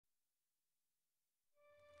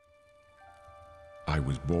I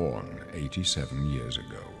was born 87 years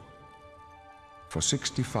ago. For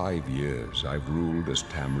 65 years, I've ruled as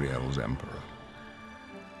Tamriel's emperor.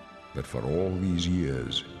 But for all these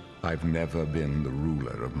years, I've never been the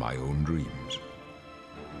ruler of my own dreams.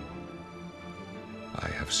 I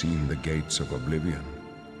have seen the gates of Oblivion,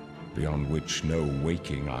 beyond which no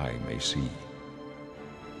waking eye may see.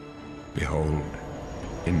 Behold,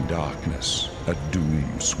 in darkness, a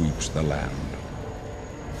doom sweeps the land.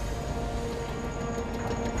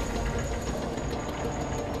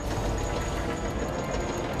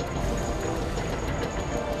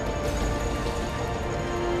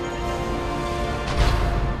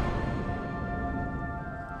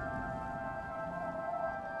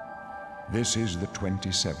 This is the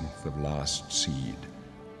 27th of last seed,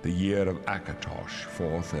 the year of Akatosh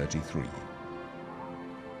 433.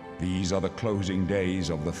 These are the closing days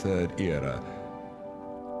of the Third Era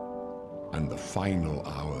and the final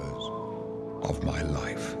hours of my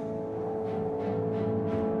life.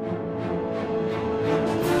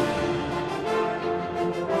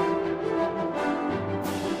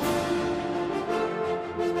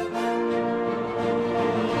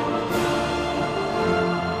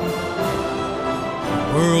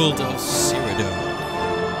 World of Cyrodiil.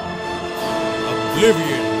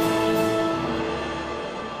 Oblivion.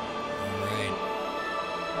 Alright.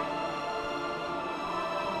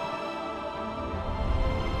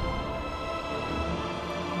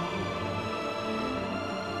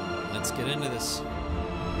 Let's get into this.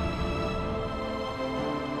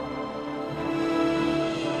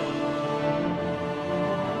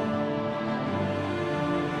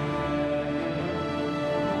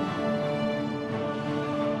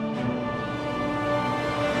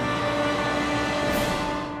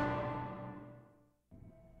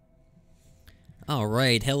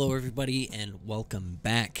 Alright, hello everybody and welcome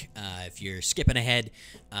back. If you're skipping ahead,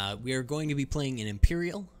 we are going to be playing an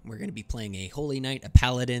Imperial. We're going to be playing a Holy Knight, a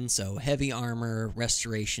Paladin, so heavy armor,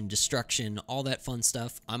 restoration, destruction, all that fun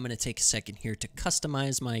stuff. I'm going to take a second here to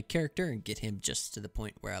customize my character and get him just to the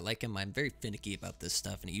point where I like him. I'm very finicky about this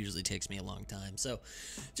stuff and it usually takes me a long time, so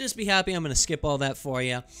just be happy. I'm going to skip all that for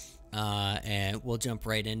you. And we'll jump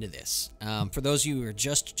right into this. For those of you who are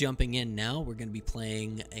just jumping in now, we're going to be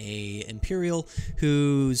playing a Imperial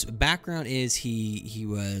whose background is he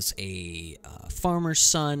was a farmer's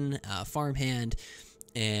son, farmhand,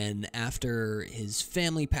 and after his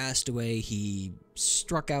family passed away, he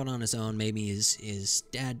struck out on his own. Maybe his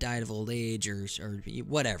dad died of old age or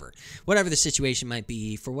whatever the situation might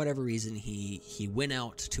be. For whatever reason, he went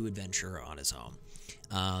out to adventure on his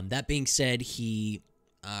own. That being said, he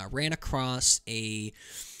ran across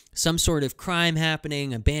some sort of crime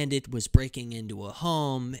happening. A bandit was breaking into a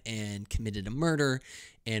home and committed a murder,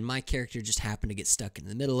 and my character just happened to get stuck in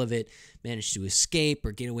the middle of it, managed to escape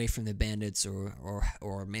or get away from the bandits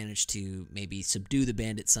or managed to maybe subdue the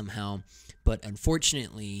bandits somehow. But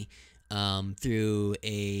unfortunately, through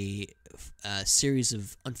a series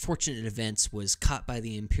of unfortunate events, was caught by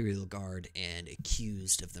the Imperial Guard and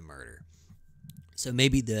accused of the murder. So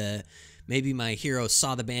maybe my hero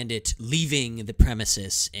saw the bandit leaving the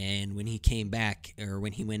premises, and when he came back, or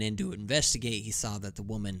when he went in to investigate, he saw that the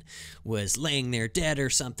woman was laying there dead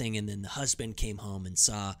or something, and then the husband came home and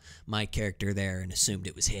saw my character there and assumed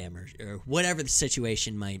it was him, or whatever the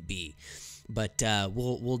situation might be. But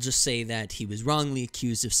we'll just say that he was wrongly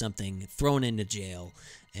accused of something, thrown into jail,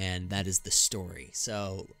 and that is the story.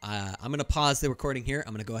 So I'm going to pause the recording here.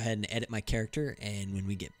 I'm going to go ahead and edit my character, and when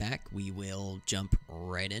we get back, we will jump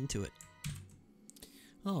right into it.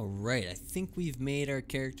 Alright, I think we've made our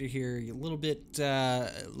character here a little bit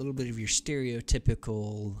of your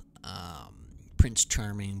stereotypical Prince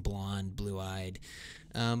Charming, blonde, blue-eyed.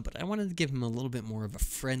 But I wanted to give him a little bit more of a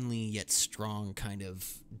friendly yet strong kind of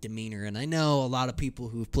demeanor. And I know a lot of people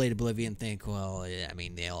who've played Oblivion think, well, I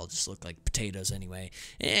mean, they all just look like potatoes anyway.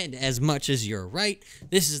 And as much as you're right,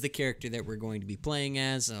 this is the character that we're going to be playing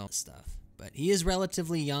as, all stuff. But he is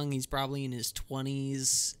relatively young. He's probably in his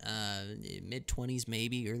 20s, mid-20s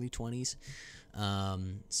maybe, early 20s.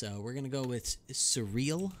 So we're going to go with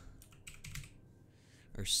Suriel,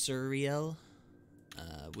 or Suriel,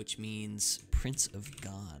 which means Prince of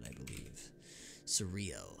God, I believe.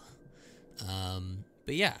 Suriel.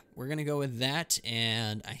 But yeah, we're going to go with that,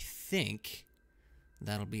 and I think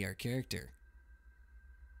that'll be our character.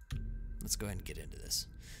 Let's go ahead and get into this.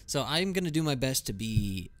 So I'm going to do my best to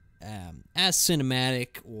be as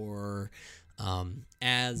cinematic or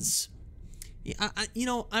as... I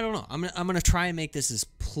don't know. I'm gonna try and make this as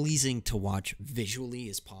pleasing to watch visually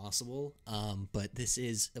as possible. But this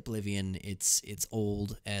is Oblivion. It's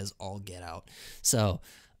old as all get out. So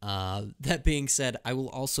That being said, I will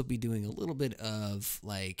also be doing a little bit of,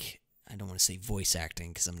 like, I don't want to say voice acting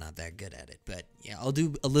because I'm not that good at it, but yeah, I'll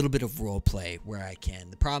do a little bit of role play where I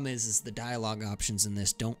can. The problem is the dialogue options in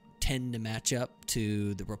this don't tend to match up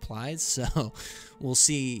to the replies, so we'll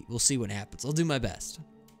see what happens. I'll do my best.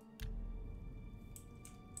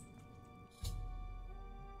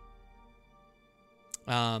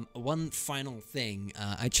 One final thing,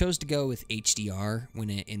 I chose to go with HDR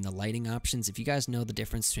in the lighting options. If you guys know the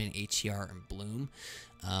difference between HDR and bloom,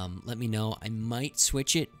 let me know. I might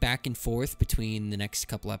switch it back and forth between the next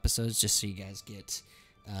couple episodes just so you guys get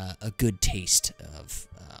a good taste of,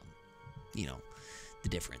 you know, the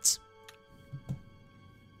difference.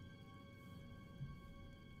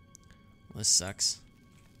 Well, this sucks.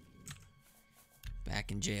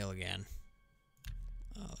 Back in jail again.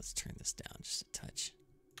 Oh, let's turn this down just a touch.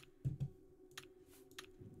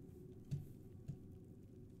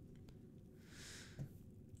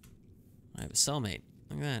 I have a cellmate.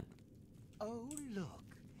 Look at that. Oh,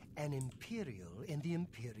 look. An Imperial in the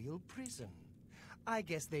Imperial prison. I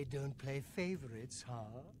guess they don't play favorites,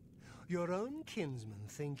 huh? Your own kinsmen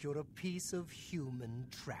think you're a piece of human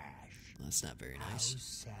trash. That's not very nice. How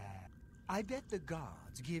sad. I bet the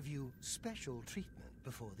guards give you special treatment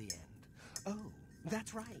before the end. Oh,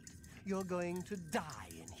 that's right. You're going to die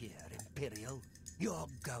in here, Imperial. You're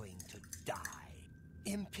going to die.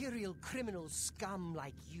 Imperial criminal scum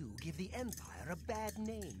like you give the Empire a bad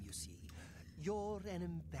name, you see. You're an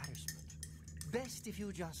embarrassment. Best if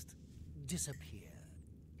you just disappear.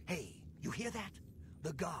 Hey, you hear that?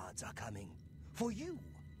 The guards are coming. For you.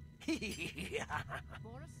 Morris,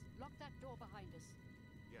 lock that door behind us.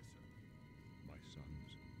 Yes, sir. My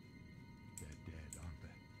sons, they're dead, aren't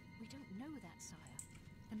they? We don't know that, sire.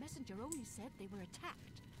 The messenger only said they were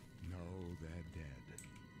attacked. No, they're dead.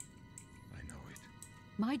 I know it.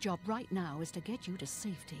 My job right now is to get you to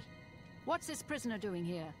safety. What's this prisoner doing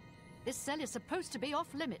here? This cell is supposed to be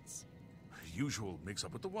off limits. Usual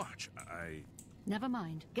mix-up with the watch. Never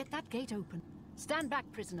mind. Get that gate open. Stand back,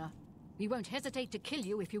 prisoner. We won't hesitate to kill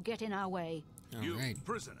you if you get in our way. You, All right.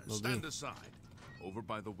 prisoner, stand aside. Over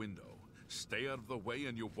by the window. Stay out of the way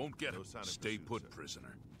and you won't get him. Stay put,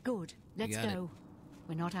 prisoner. Good. Let's go.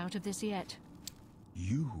 We're not out of this yet.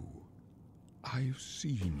 You. I've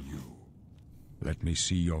seen you. Let me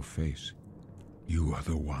see your face. You are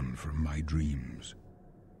the one from my dreams.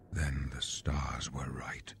 Then the stars were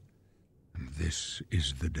right. And this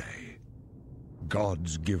is the day.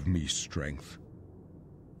 Gods give me strength.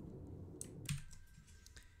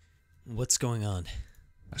 What's going on?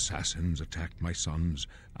 Assassins attacked my sons,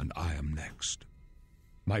 and I am next.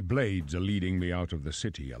 My blades are leading me out of the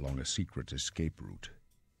city along a secret escape route.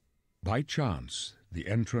 By chance, the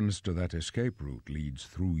entrance to that escape route leads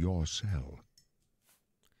through your cell.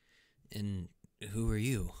 And who are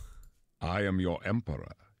you? I am your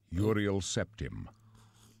emperor, Suriel Septim.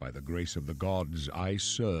 By the grace of the gods, I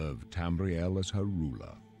serve Tamriel as her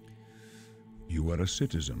ruler. You are a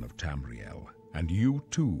citizen of Tamriel, and you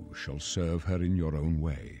too shall serve her in your own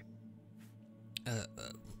way.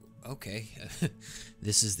 Okay.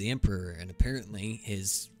 This is the Emperor, and apparently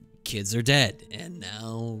his kids are dead, and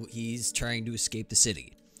now he's trying to escape the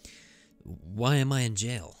city. Why am I in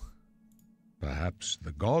jail? Perhaps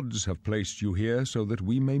the gods have placed you here so that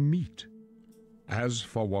we may meet. As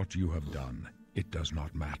for what you have done, it does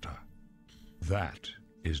not matter. That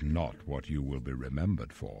is not what you will be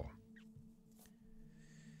remembered for.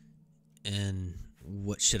 And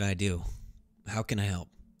what should I do? How can I help?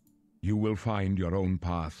 You will find your own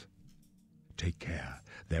path. Take care.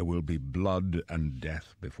 There will be blood and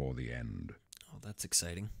death before the end. Oh, that's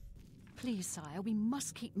exciting. Please, sire, we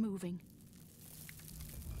must keep moving.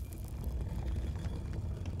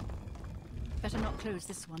 Better not close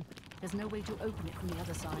this one. There's no way to open it from the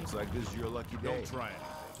other side. Looks like this is your lucky day. Don't try it.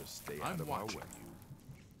 Just stay out of our way.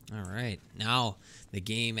 All right, now the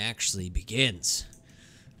game actually begins.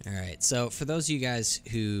 All right, so for those of you guys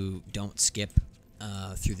who don't skip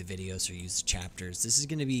through the videos or use the chapters, this is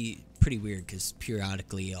going to be pretty weird because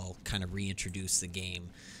periodically I'll kind of reintroduce the game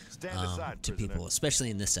to people,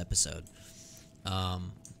 especially in this episode.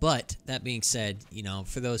 But that being said, you know,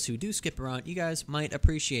 for those who do skip around, you guys might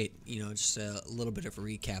appreciate, you know, just a little bit of a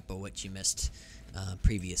recap of what you missed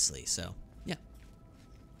previously. So, yeah.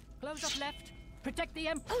 Close up left. Protect the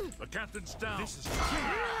Emperor. The captain's down. This is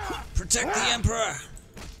Protect the Emperor!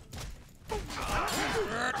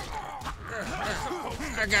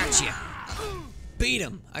 I got you. Beat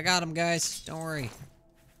him. I got him, guys. Don't worry.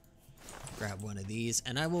 Grab one of these,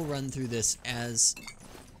 and I will run through this as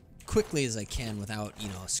quickly as I can without, you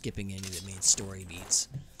know, skipping any of the main story beats.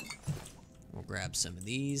 We'll grab some of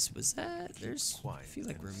these. Was that? There's. I feel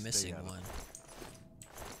like we're missing one.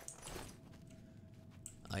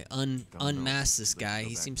 I unmasked this guy.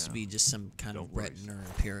 He seems to be just some kind of Breton or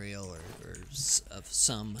Imperial or of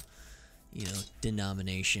some, you know,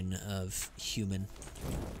 denomination of human.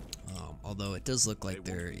 Although it does look like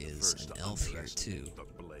there is an elf here too.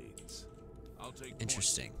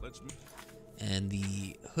 Interesting. And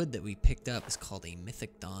the hood that we picked up is called a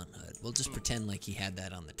Mythic Dawn hood. We'll just pretend like he had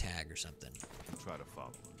that on the tag or something. Try to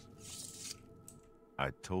follow us.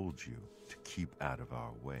 I told you to keep out of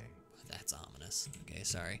our way. That's ominous. Okay,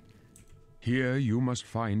 sorry. Here you must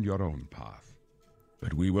find your own path.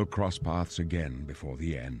 But we will cross paths again before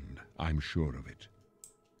the end. I'm sure of it.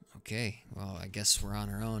 Okay, well, I guess we're on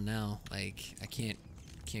our own now. Like, I can't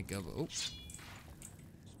go. Oh,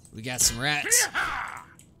 we got some rats.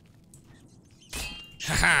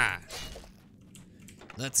 Haha.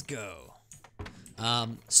 Let's go.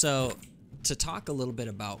 So to talk a little bit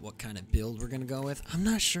about what kind of build we're gonna go with, I'm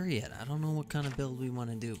not sure yet. I don't know what kind of build we want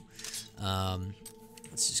to do.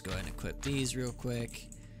 Let's just go ahead and equip these real quick.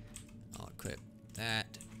 I'll equip that.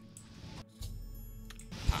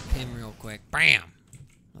 Pop him real quick. Bam!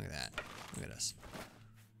 Look at that. Look at us.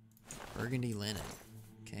 Burgundy linen.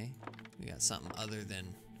 Okay. We got something other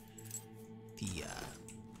than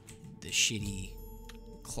the shitty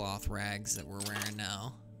cloth rags that we're wearing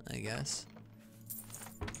now, I guess.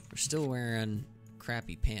 We're still wearing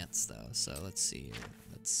crappy pants though, so let's see here.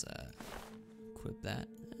 Let's equip that.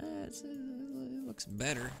 It looks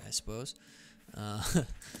better, I suppose.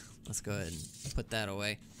 Let's go ahead and put that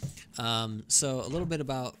away. So a little bit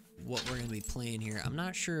about what we're going to be playing here. I'm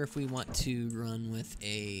not sure if we want to run with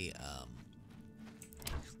a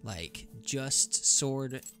like just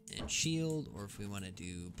sword and shield, or if we want to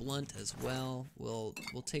do blunt as well. We'll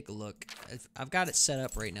take a look. I've got it set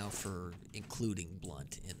up right now for including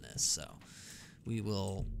blunt in this, so we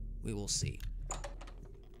will see.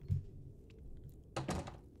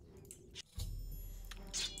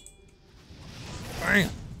 Bam!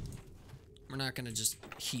 We're not gonna just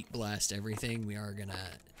heat blast everything. We are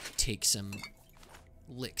gonna take some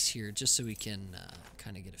licks here just so we can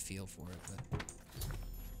kind of get a feel for it. But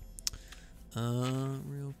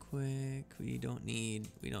real quick, we don't need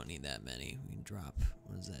that many. We can drop,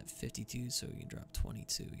 what is that, 52? So we can drop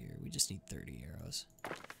 22 here. We just need 30 arrows.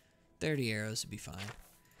 30 arrows would be fine.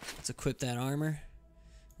 Let's equip that armor.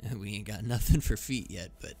 We ain't got nothing for feet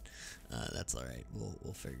yet, but that's all right.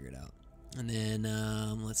 We'll figure it out. And then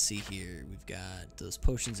let's see here. We've got those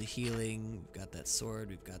potions of healing. We've got that sword.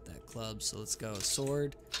 We've got that club. So let's go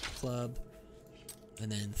sword, club, and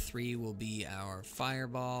then 3 will be our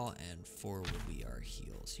fireball, and 4 will be our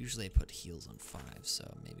heals. Usually I put heals on 5, so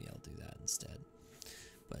maybe I'll do that instead.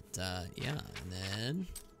 But yeah, and then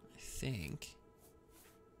I think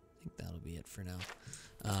that'll be it for now.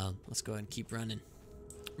 Let's go ahead and keep running.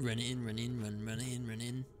 Run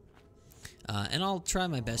in. And I'll try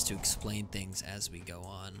my best to explain things as we go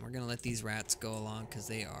on. We're going to let these rats go along because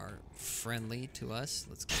they are friendly to us.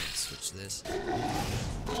 Let's go ahead and switch this.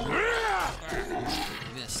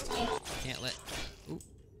 I missed. Can't let... Oop.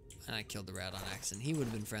 And I killed the rat on accident. He would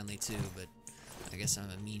have been friendly too, but I guess I'm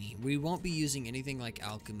a meanie. We won't be using anything like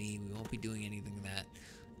alchemy. We won't be doing anything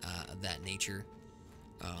of that nature.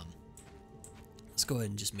 Let's go ahead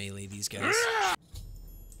and just melee these guys.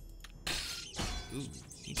 Ooh,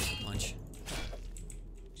 he took a punch.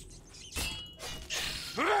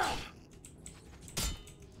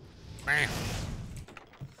 Bam.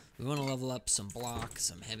 We want to level up some block,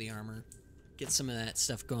 some heavy armor, get some of that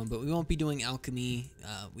stuff going, but we won't be doing alchemy.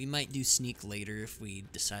 We might do sneak later if we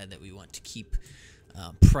decide that we want to keep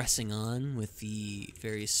pressing on with the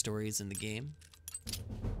various stories in the game.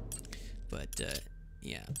 But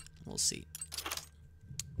yeah, we'll see.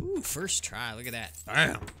 Ooh, first try, look at that.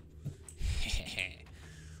 Bam!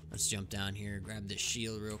 Let's jump down here, grab this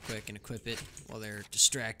shield real quick and equip it while they're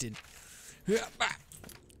distracted.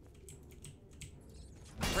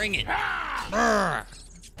 Bring it!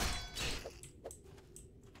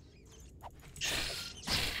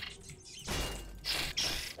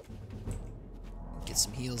 Get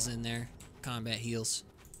some heals in there, combat heals.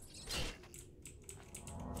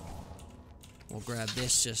 We'll grab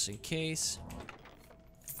this just in case.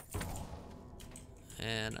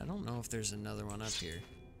 And I don't know if there's another one up here.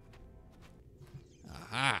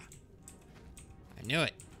 Aha! I knew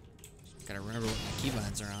it. Gotta remember what my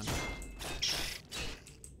keybinds are on.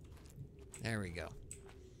 There we go.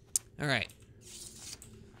 Alright.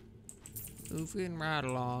 Moving right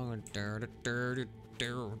along.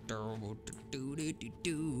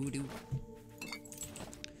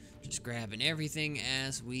 Just grabbing everything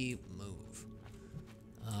as we move.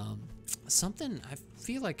 Something, I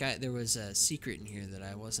feel like there was a secret in here that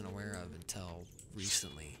I wasn't aware of until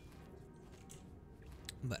recently.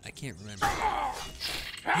 But I can't remember.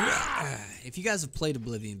 If you guys have played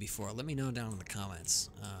Oblivion before, let me know down in the comments.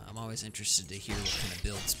 I'm always interested to hear what kind of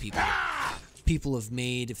builds people have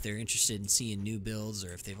made, if they're interested in seeing new builds,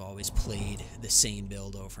 or if they've always played the same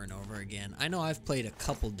build over and over again. I know I've played a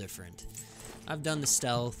couple different. I've done the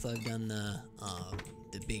stealth, I've done the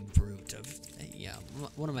big brute of, yeah,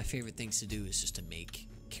 one of my favorite things to do is just to make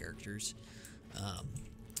characters,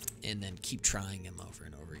 and then keep trying them over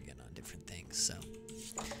and over again on different things. So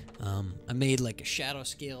I made like a shadow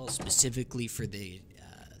scale specifically for the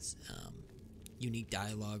unique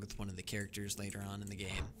dialogue with one of the characters later on in the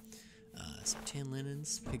game. Some tan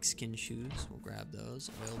linens, pigskin shoes, we'll grab those.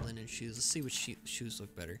 Oil linen shoes, let's see which shoes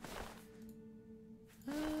look better.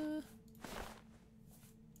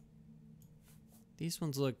 These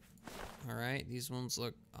ones look alright, these ones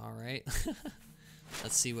look alright.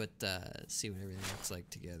 Let's see what everything looks like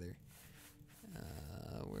together.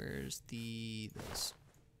 Where's those?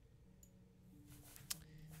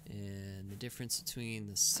 And the difference between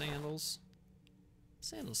the sandals.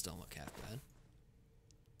 Sandals don't look half bad.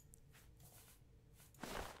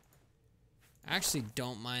 I actually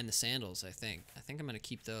don't mind the sandals, I think. I think I'm gonna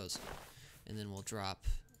keep those. And then we'll drop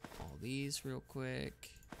all these real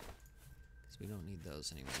quick, because we don't need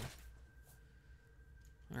those anymore.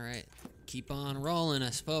 Alright, keep on rolling,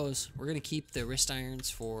 I suppose. We're gonna keep the wrist irons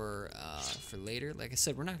for later. Like I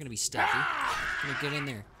said, we're not gonna be stealthy. We're gonna get in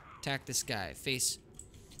there, attack this guy, face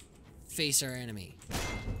our enemy.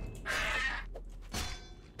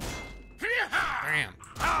 Bam!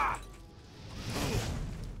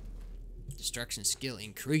 Destruction skill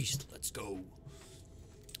increased. Let's go.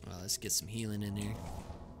 Well, let's get some healing in there.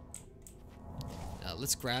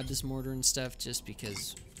 Let's grab this mortar and stuff just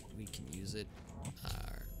because we can use it.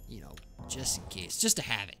 You know, just in case. Just to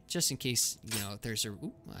have it. Just in case, you know, there's a...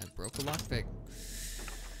 Ooh, I broke a lockpick.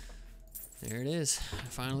 There it is. I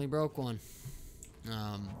finally broke one.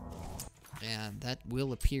 Yeah, that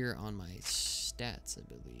will appear on my stats, I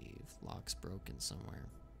believe. Lock's broken somewhere.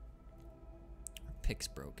 Pick's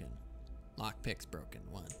broken. Lockpick's broken.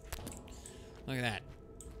 1. Look at that.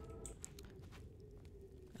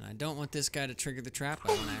 And I don't want this guy to trigger the trap. I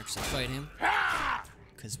want to actually fight him.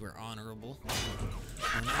 Because we're honorable.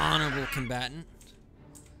 We're an honorable combatant.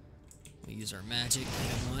 We'll use our magic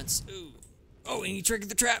at once. Ooh. Oh, and he triggered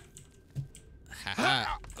the trap.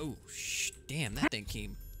 Haha. Oh, damn, that thing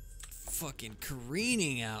came fucking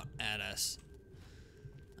careening out at us.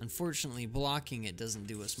 Unfortunately, blocking it doesn't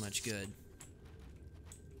do us much good.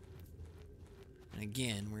 And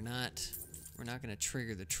again, we're not gonna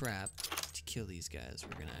trigger the trap to kill these guys.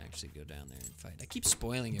 We're gonna actually go down there and fight. I keep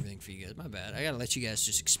spoiling everything for you guys. My bad. I gotta let you guys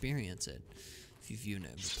just experience it. If you've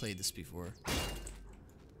never played this before.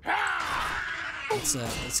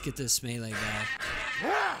 Let's get this melee guy.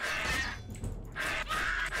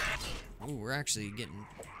 Oh, we're actually getting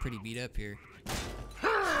pretty beat up here.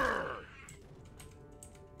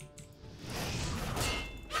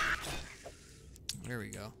 There we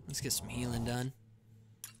go. Let's get some healing done.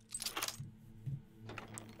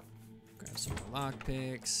 Grab some more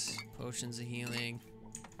lockpicks, potions of healing.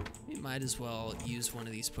 We might as well use one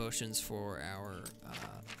of these potions for our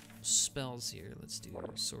spells here. Let's do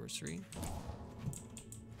sorcery.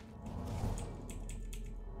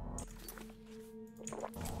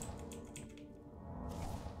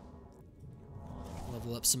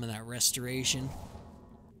 Level up some of that restoration.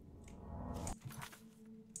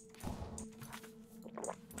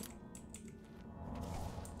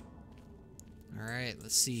 Alright,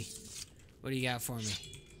 let's see. What do you got for me?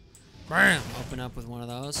 Bam! Open up with one of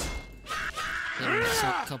those. Then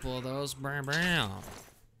a couple of those. Bam, bam.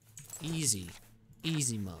 Easy.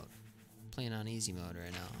 Easy mode. Playing on easy mode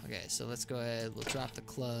right now. Okay, so let's go ahead. We'll drop the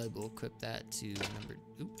club. We'll equip that to number...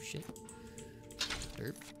 Oop, shit.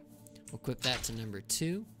 Derp. We'll equip that to number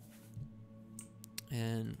 2.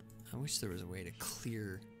 And I wish there was a way to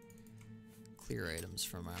clear items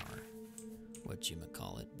from our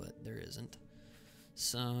whatchamacallit, but there isn't.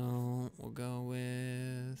 So we'll go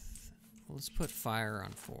with, well, let's put fire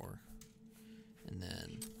on 4, and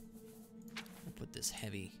then we'll put this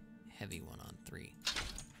heavy one on 3.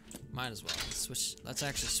 Might as well. Let's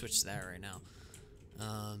actually switch that right now.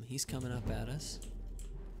 He's coming up at us.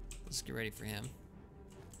 Let's get ready for him.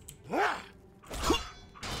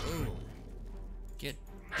 Ooh. Get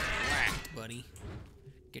whacked, buddy.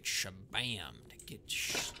 Get shabammed. Get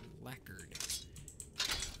slackered.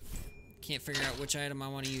 Can't figure out which item I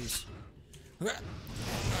want to use. Boom,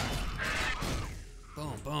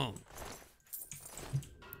 boom.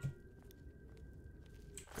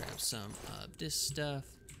 Grab some of this stuff.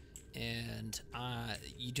 And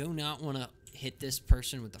you do not want to hit this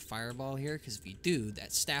person with the fireball here, because if you do,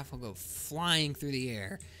 that staff will go flying through the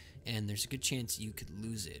air, and there's a good chance you could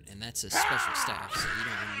lose it. And that's a special staff, so you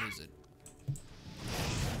don't want to lose it.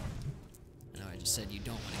 I know I just said you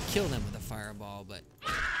don't want to kill them with a fireball, but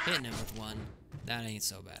hitting them with one, that ain't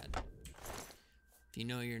so bad. If you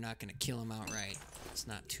know you're not going to kill them outright, it's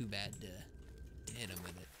not too bad to hit them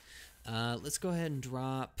with it. Let's go ahead and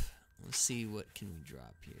drop. Let's see, what can we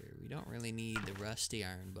drop here? We don't really need the rusty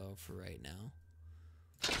iron bow for right now.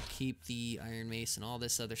 Keep the iron mace and all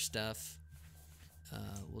this other stuff.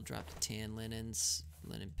 We'll drop the tan linen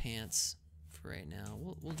pants for right now.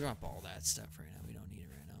 We'll drop all that stuff right now. We don't need it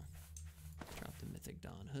right now. Drop the Mythic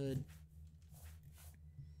Dawn hood.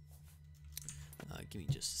 Give me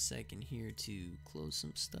just a second here to close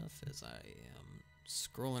some stuff as I am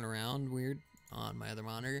scrolling around weird on my other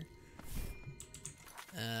monitor.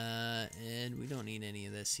 And we don't need any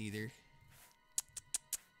of this either.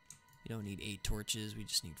 We don't need 8 torches, we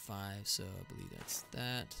just need 5, so I believe that's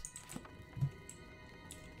that.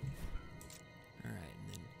 Alright,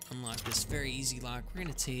 and then unlock this very easy lock. We're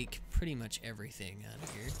going to take pretty much everything out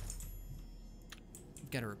of here.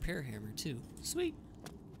 We've got a repair hammer too. Sweet!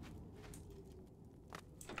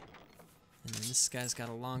 And then this guy's got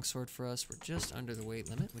a longsword for us. We're just under the weight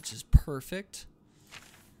limit, which is perfect.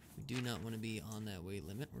 We do not want to be on that weight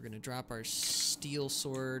limit. We're going to drop our steel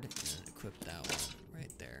sword and equip that one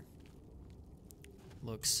right there.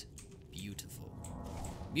 Looks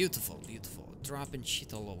beautiful. Beautiful, beautiful. Dropping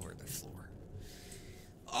shit all over the floor.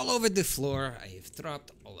 All over the floor, I have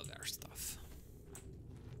dropped all of our stuff.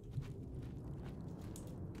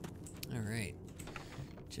 Alright.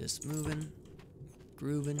 Just moving,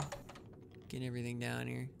 grooving. Getting everything down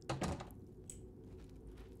here.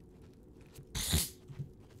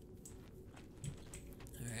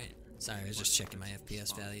 Alright. Sorry, I was just checking my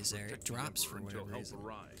FPS values there. It drops for whatever reason.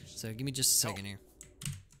 So give me just a second here.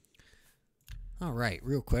 Alright,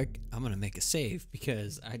 real quick. I'm going to make a save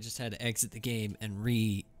because I just had to exit the game and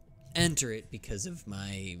re-enter it because of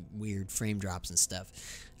my weird frame drops and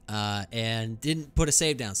stuff. And didn't put a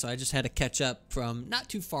save down, so I just had to catch up from not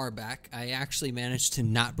too far back. I actually managed to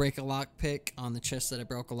not break a lockpick on the chest that I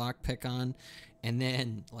broke a lockpick on, and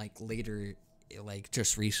then like later, like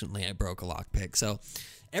just recently, I broke a lockpick. So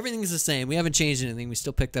everything's the same. We haven't changed anything. We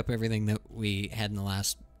still picked up everything that we had in the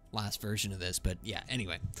last version of this. But yeah,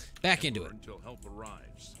 anyway, back into it. Until help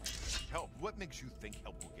arrives. Help? What makes you think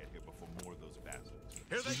help will get here before more of those bastards?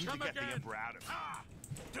 Here they You need come to get the again. Emperor out of here.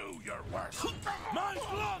 Do your worst. My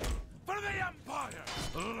blood for the Empire.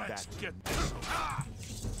 Let's get this.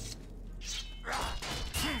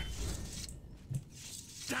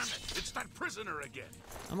 Damn it! It's that prisoner again.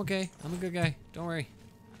 I'm okay. I'm a good guy. Don't worry.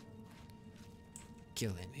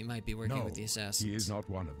 Kill him. He might be working No, with the assassins. he is not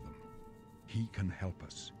one of them. He can help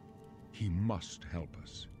us. He must help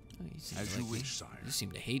us. Oh, you seem As to you like me. wish, sire. You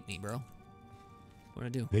seem to hate me, bro.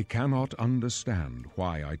 What'd I do? They cannot understand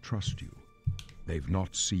why I trust you. They've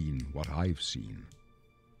not seen what I've seen.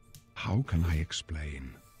 How can I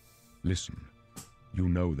explain? Listen, you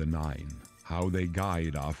know the Nine, how they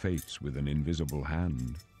guide our fates with an invisible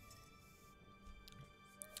hand.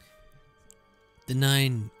 The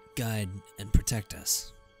Nine guide and protect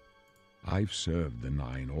us. I've served the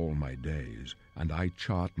Nine all my days, and I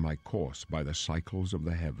chart my course by the cycles of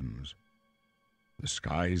the heavens. The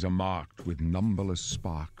skies are marked with numberless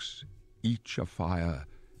sparks, each a fire,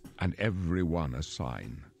 and every one a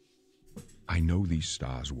sign. I know these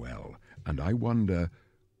stars well, and I wonder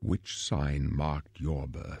which sign marked your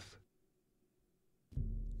birth.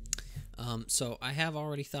 So I have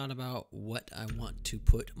already thought about what I want to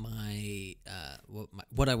put my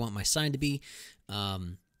what I want my sign to be.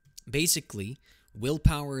 Basically,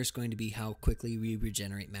 willpower is going to be how quickly we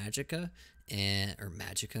regenerate magic,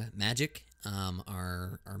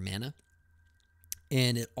 our mana.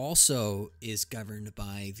 And it also is governed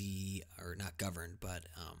by the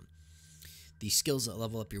skills that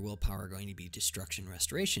level up your willpower are going to be destruction,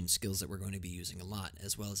 restoration, skills that we're going to be using a lot,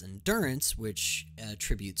 as well as endurance, which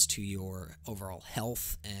attributes to your overall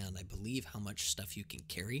health and I believe how much stuff you can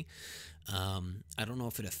carry. I don't know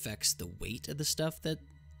if it affects the weight of the stuff that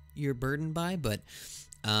you're burdened by, but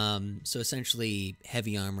so essentially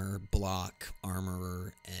heavy armor, block,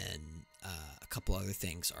 armorer, and a couple other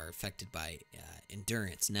things are affected by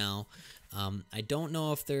endurance. Now, I don't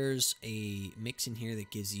know if there's a mix in here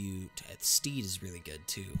that gives you... Steed is really good,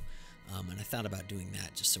 too. And I thought about doing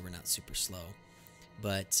that just so we're not super slow.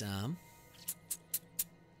 But, yeah,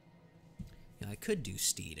 I could do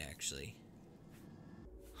Steed, actually.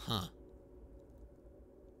 Huh.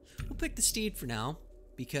 We'll pick the Steed for now.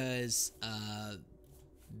 because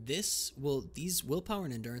these willpower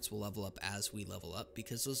and endurance will level up as we level up,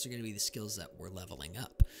 because those are going to be the skills that we're leveling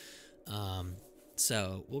up.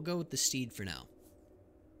 So we'll go with the steed for now.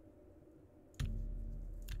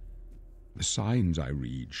 The signs I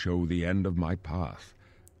read show the end of my path.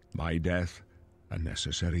 My death, a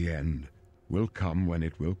necessary end, will come when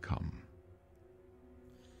it will come.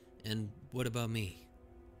 And what about me?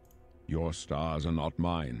 Your stars are not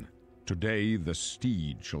mine. Today the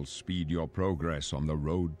steed shall speed your progress on the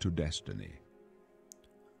road to destiny.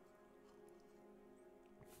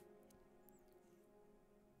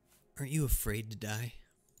 Aren't you afraid to die?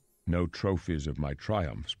 No trophies of my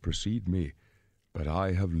triumphs precede me, but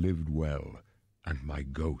I have lived well, and my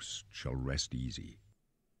ghost shall rest easy.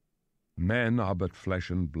 Men are but flesh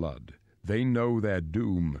and blood. They know their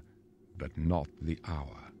doom, but not the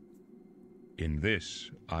hour. In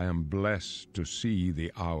this I am blessed to see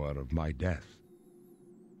the hour of my death,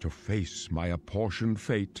 to face my apportioned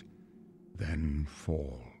fate, then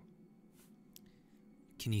fall.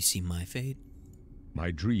 Can you see my fate?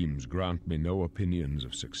 My dreams grant me no opinions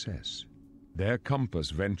of success. Their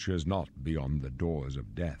compass ventures not beyond the doors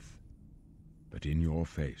of death. But in your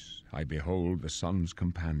face I behold the sun's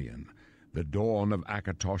companion. The dawn of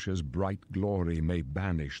Akatosh's bright glory may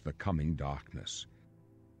banish the coming darkness.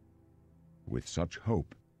 With such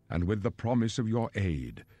hope, and with the promise of your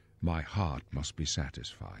aid, my heart must be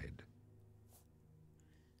satisfied.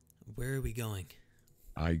 Where are we going?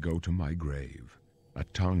 I go to my grave. A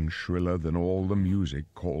tongue shriller than all the music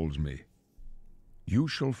calls me. You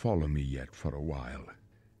shall follow me yet for a while.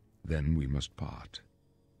 Then we must part.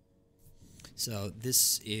 So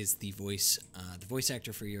this is the voice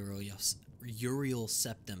actor for Uriel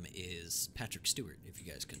Septim is Patrick Stewart, if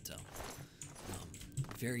you guys couldn't tell.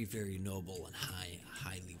 Very, very noble and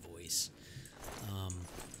highly voice.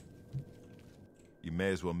 You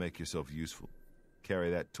may as well make yourself useful.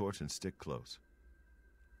 Carry that torch and stick close.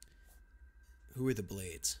 Who are the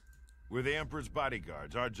Blades? We're the Emperor's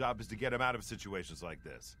bodyguards. Our job is to get him out of situations like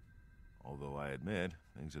this. Although I admit,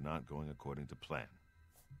 things are not going according to plan.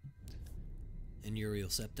 And Uriel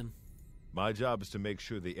Septim? My job is to make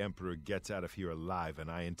sure the Emperor gets out of here alive, and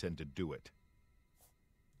I intend to do it.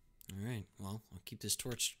 Alright, well, I'll keep this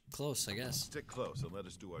torch close, I guess. Stick close and let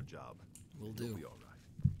us do our job. Will do. We'll be all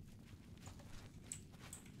right.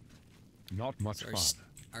 Not much So farther.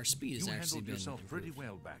 our speed has You actually handled been yourself improved. pretty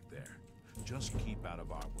well back there. Just keep out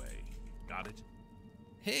of our way. Got it?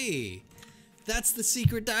 Hey! That's the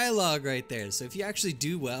secret dialogue right there. So if you actually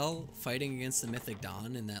do well fighting against the Mythic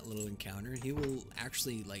Dawn in that little encounter, he will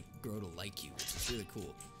actually grow to like you, which is really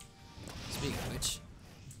cool. Speaking of which,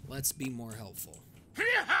 let's be more helpful.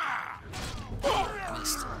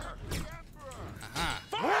 Missed.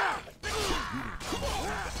 Aha!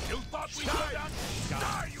 You thought we were done?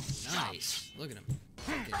 Die, you Nice. Look at him.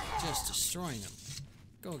 Okay, just destroying them.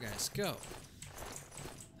 Go, guys, go.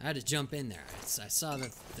 I had to jump in there. I saw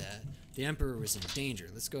that the Emperor was in danger.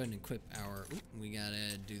 Let's go ahead and equip our... Ooh, we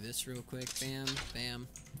gotta do this real quick. Bam, bam.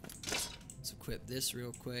 Let's equip this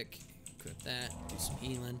real quick. Equip that. Do some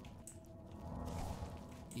healing.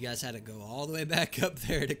 You guys had to go all the way back up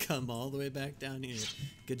there to come all the way back down here.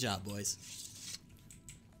 Good job, boys.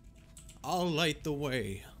 I'll light the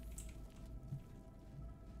way.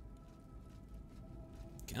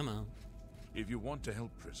 Come on. If you want to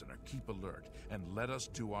help, prisoner, keep alert and let us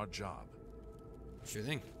do our job. Sure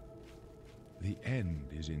thing. The end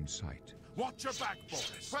is in sight. Watch your back,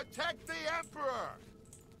 boys. Protect the Emperor!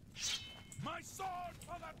 My sword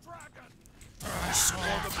for the dragon!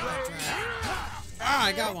 Ah,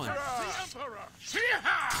 I got one. The Emperor!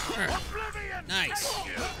 Oblivion! Nice.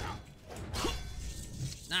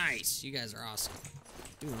 Nice. You guys are awesome.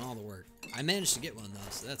 Doing all the work. I managed to get one, though,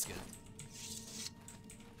 so that's good.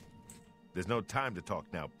 There's no time to talk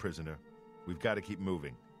now, prisoner. We've got to keep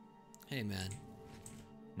moving. Hey, man.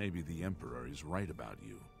 Maybe the Emperor is right about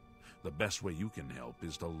you. The best way you can help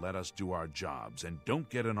is to let us do our jobs and don't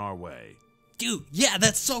get in our way. Dude, yeah,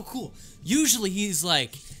 that's so cool. Usually he's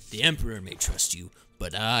like, the Emperor may trust you,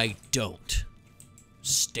 but I don't.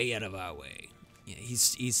 Stay out of our way. Yeah,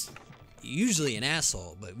 he's usually an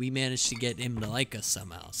asshole, but we managed to get him to like us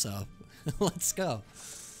somehow, so let's go.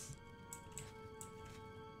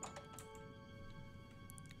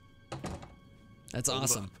 That's Hold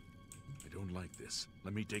awesome. up. I don't like this.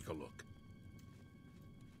 Let me take a look.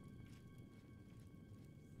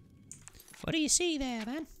 What do you see there,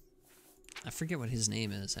 man? I forget what his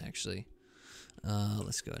name is, actually.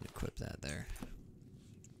 Let's go ahead and equip that there.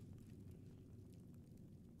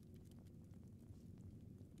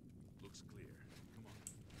 Looks clear. Come on.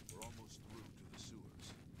 We're almost through to the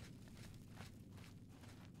sewers.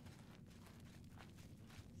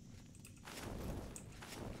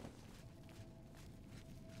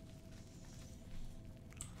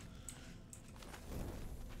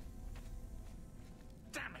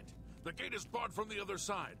 The gate is barred from the other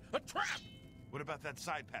side. A trap! What about that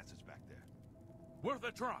side passage back there? Worth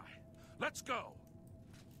a try. Let's go.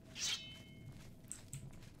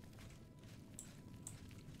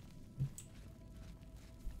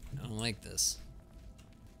 I don't like this.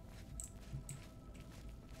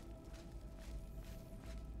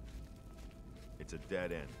 It's a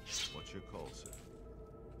dead end. What's your call, sir?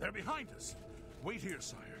 They're behind us. Wait here,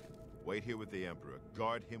 sire. Wait here with the Emperor.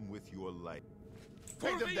 Guard him with your light. For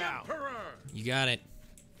Take them the down! Emperor! You got it.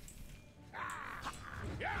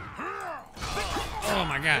 Oh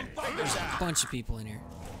my god. There's a bunch of people in here.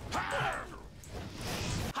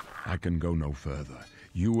 I can go no further.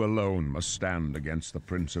 You alone must stand against the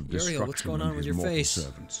Prince of Uriel, Destruction what's going on and with his your mortal face?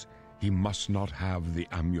 servants. He must not have the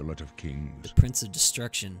Amulet of Kings. The Prince of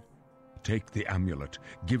Destruction. Take the amulet,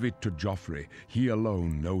 give it to Joffrey. He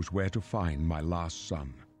alone knows where to find my last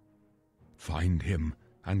son. Find him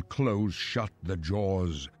and close shut the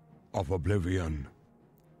jaws of Oblivion.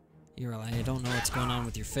 Uriel, I don't know what's going on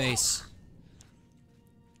with your face.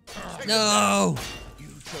 No! You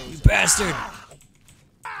bastard!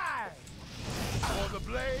 For the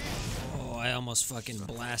blade! Oh, I almost fucking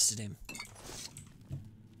blasted him.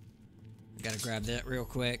 I gotta grab that real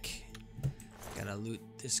quick. Gotta loot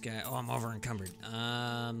this guy. Oh, I'm over encumbered.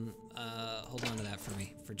 Hold on to that for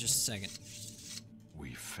me for just a second.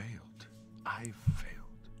 We failed. I failed.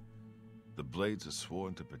 The blades are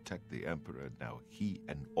sworn to protect the Emperor. Now he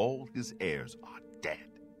and all his heirs are dead.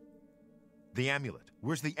 The amulet.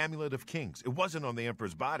 Where's the Amulet of Kings? It wasn't on the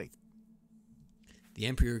Emperor's body. The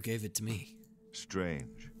Emperor gave it to me.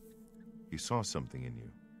 Strange. He saw something in you.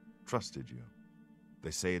 Trusted you. They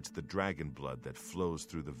say it's the dragon blood that flows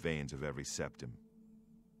through the veins of every septim.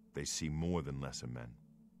 They see more than lesser men.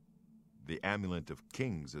 The Amulet of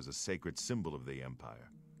Kings is a sacred symbol of the Empire.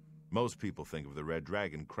 Most people think of the red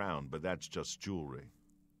dragon crown, but that's just jewelry.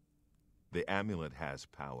 The amulet has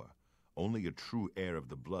power. Only a true heir of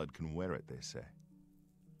the blood can wear it, they say.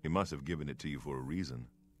 He must have given it to you for a reason.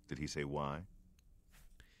 Did he say why?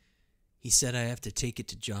 He said I have to take it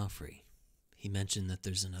to Joffrey. He mentioned that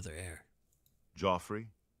there's another heir. Joffrey?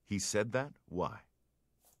 He said that? Why?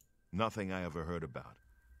 Nothing I ever heard about.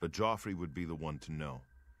 But Joffrey would be the one to know.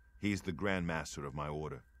 He's the Grand Master of my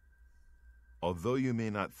order. Although you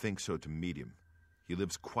may not think so to meet him, he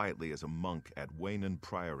lives quietly as a monk at Waynon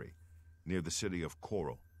Priory, near the city of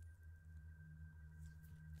Coral.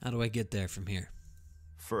 How do I get there from here?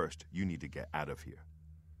 First, you need to get out of here.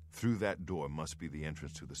 Through that door must be the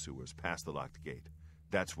entrance to the sewers, past the locked gate.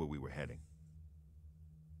 That's where we were heading.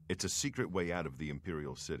 It's a secret way out of the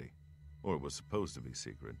Imperial City. Or it was supposed to be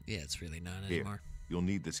secret. Yeah, it's really not Here, anymore. you'll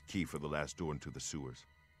need this key for the last door into the sewers.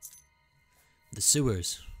 The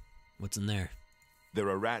sewers. What's in there? There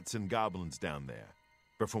are rats and goblins down there.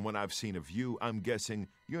 But from what I've seen of you, I'm guessing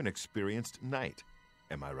you're an experienced knight.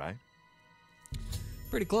 Am I right?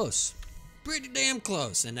 Pretty close. Pretty damn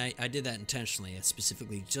close. And I did that intentionally. I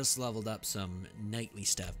specifically just leveled up some knightly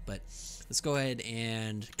stuff. But let's go ahead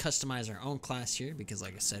and customize our own class here, because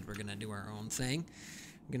like I said, we're going to do our own thing.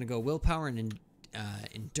 We're going to go willpower and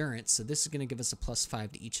endurance. So this is going to give us a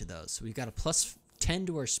 +5 to each of those. So we've got a +10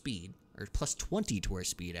 to our speed, or +20 to our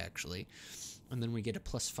speed, actually. And then we get a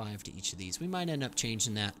 +5 to each of these. We might end up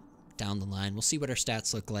changing that down the line. We'll see what our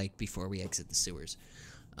stats look like before we exit the sewers.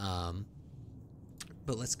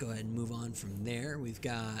 But let's go ahead and move on from there. We've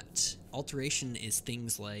got alteration is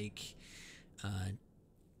things like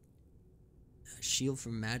shield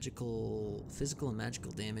from physical and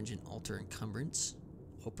magical damage, and alter encumbrance.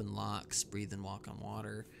 Open locks, breathe and walk on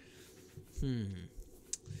water.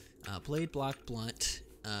 Blade, block, blunt,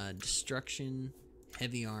 destruction,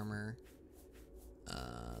 heavy armor.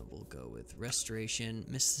 We'll go with restoration,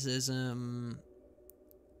 mysticism,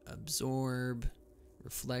 absorb,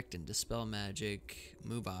 reflect and dispel magic,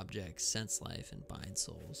 move objects, sense life, and bind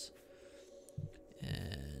souls.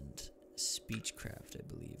 And speechcraft, I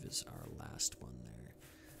believe, is our last one there.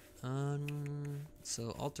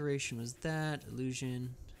 So alteration was that,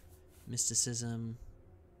 illusion, mysticism.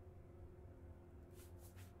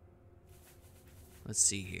 Let's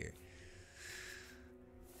see here.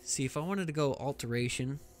 See, if I wanted to go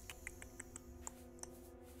alteration,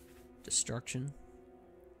 destruction,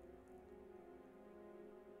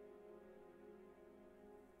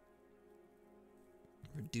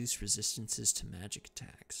 reduce resistances to magic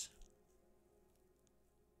attacks.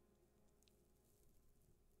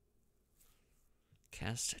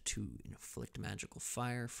 Cast to inflict magical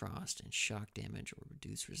fire, frost, and shock damage, or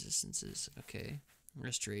reduce resistances. Okay.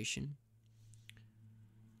 Restoration.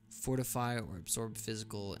 Fortify or absorb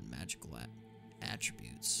physical and magical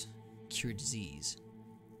attributes. Cure disease.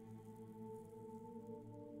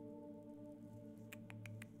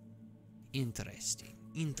 Interesting.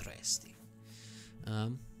 Interesting.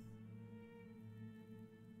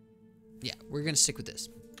 Yeah, we're gonna stick with this.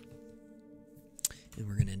 And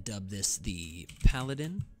we're gonna dub this the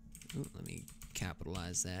Paladin. Ooh, let me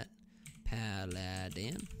capitalize that.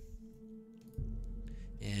 Paladin.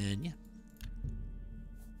 And yeah.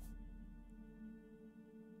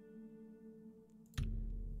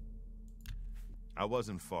 I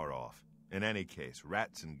wasn't far off. In any case,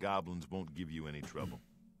 rats and goblins won't give you any trouble.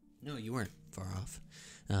 No, you weren't far off.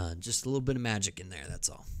 Just a little bit of magic in there, that's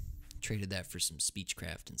all. Traded that for some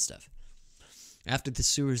speechcraft and stuff. After the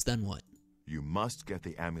sewers, then what? You must get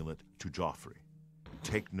the amulet to Joffrey.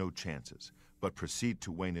 Take no chances, but proceed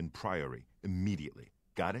to Wayne Priory immediately.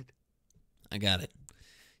 Got it? I got it.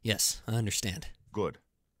 Yes, I understand. Good.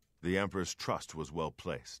 The Emperor's trust was well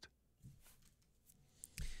placed.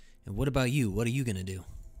 And what about you? What are you gonna do?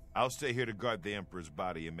 I'll stay here to guard the Emperor's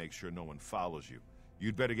body and make sure no one follows you.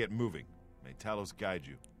 You'd better get moving. May Talos guide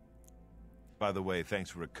you. By the way, thanks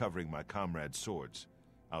for recovering my comrades' swords.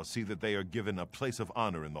 I'll see that they are given a place of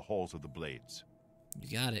honor in the halls of the Blades. You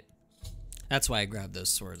got it. That's why I grabbed those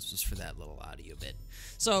swords, was for that little audio bit.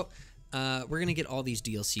 So, we're going to get all these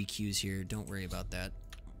DLC queues here. Don't worry about that.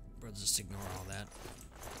 We'll just ignore all that.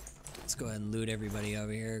 Let's go ahead and loot everybody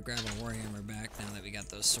over here. Grab our Worrier back now that we got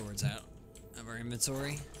those swords out of our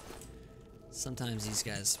inventory. Sometimes these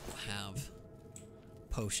guys will have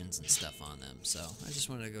potions and stuff on them, so I just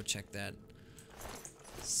wanted to go check that.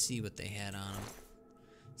 See what they had on them.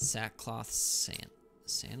 Sackcloth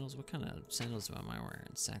sandals? What kind of sandals am I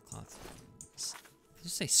wearing? Sackcloth. Did you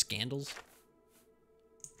say scandals?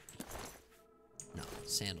 No,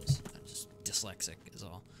 sandals. I'm just dyslexic is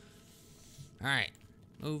all. Alright.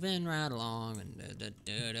 Moving right along.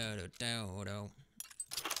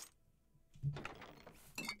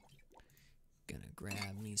 Gonna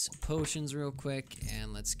grab me some potions real quick,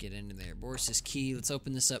 and let's get into there. Boris's key. Let's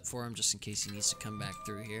open this up for him just in case he needs to come back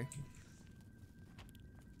through here.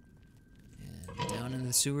 And down in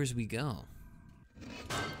the sewers we go.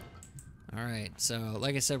 Alright, so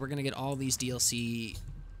like I said, we're gonna get all these DLC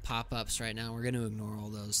pop-ups right now. We're gonna ignore all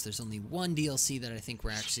those. There's only one DLC that I think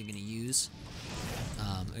we're actually gonna use.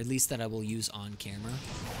 At least that I will use on camera.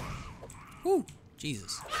 Whew!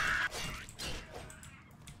 Jesus.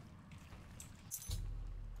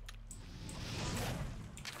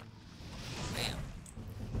 Bam.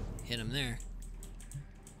 Hit him there.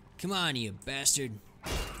 Come on, you bastard.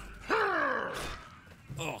 Ugh.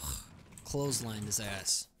 Clotheslined his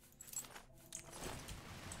ass.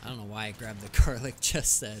 I don't know why I grabbed the garlic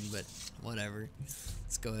just then, but whatever.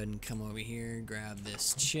 Let's go ahead and come over here, grab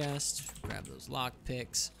this chest, grab those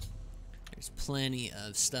lockpicks. There's plenty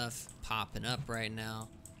of stuff popping up right now.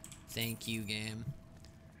 Thank you, game.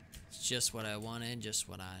 It's just what I wanted, just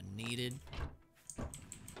what I needed.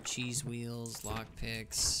 Cheese wheels,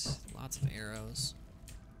 lockpicks, lots of arrows.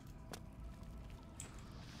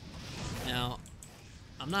 Now,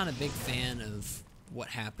 I'm not a big fan of what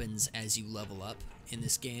happens as you level up in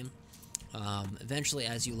this game. Eventually,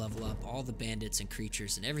 as you level up, all the bandits and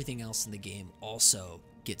creatures and everything else in the game also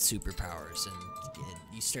get superpowers, and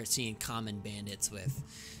you start seeing common bandits with,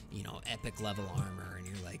 you know, epic level armor, and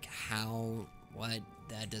you're like, how? What?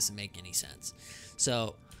 That doesn't make any sense.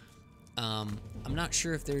 So, I'm not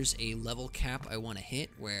sure if there's a level cap I want to hit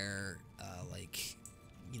where, like,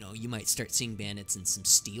 you know, you might start seeing bandits in some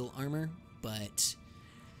steel armor, but,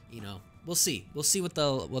 you know, we'll see. We'll see what the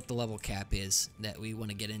level cap is that we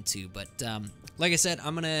want to get into. But like I said,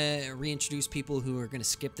 I'm gonna reintroduce people who are gonna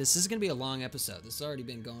skip this. This is gonna be a long episode. This has already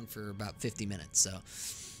been going for about 50 minutes. So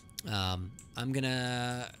I'm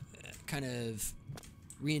gonna kind of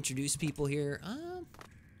reintroduce people here.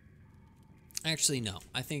 Actually, no.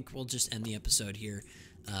 I think we'll just end the episode here.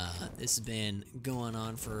 This has been going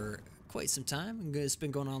on for quite some time. It's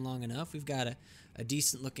been going on long enough. We've got a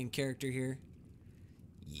decent looking character here.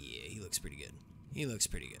 Yeah, he looks pretty good. He looks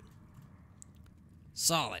pretty good.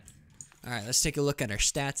 Solid. Alright, let's take a look at our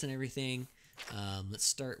stats and everything. Let's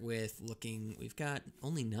start with looking. We've got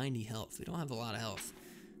only 90 health. We don't have a lot of health.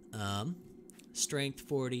 Strength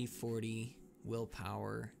 40, 40.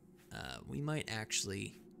 Willpower. We might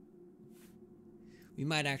actually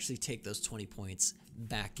take those 20 points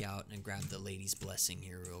back out and grab the lady's blessing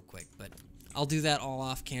here real quick. But I'll do that all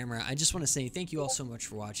off camera. I just want to say thank you all so much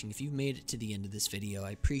for watching. If you've made it to the end of this video,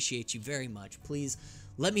 I appreciate you very much. Please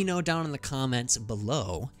let me know down in the comments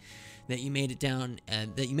below that you made it down,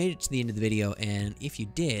 that you made it to the end of the video. And if you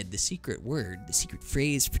did, the secret word, the secret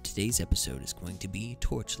phrase for today's episode is going to be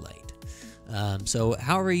torchlight. So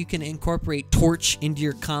however you can incorporate torch into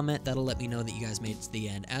your comment, that'll let me know that you guys made it to the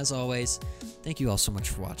end. As always, thank you all so much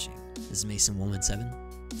for watching. This is Mason Woman 7,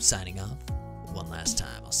 signing off one last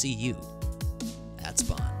time. I'll see you at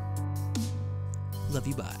spawn. Love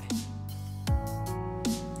you, bye.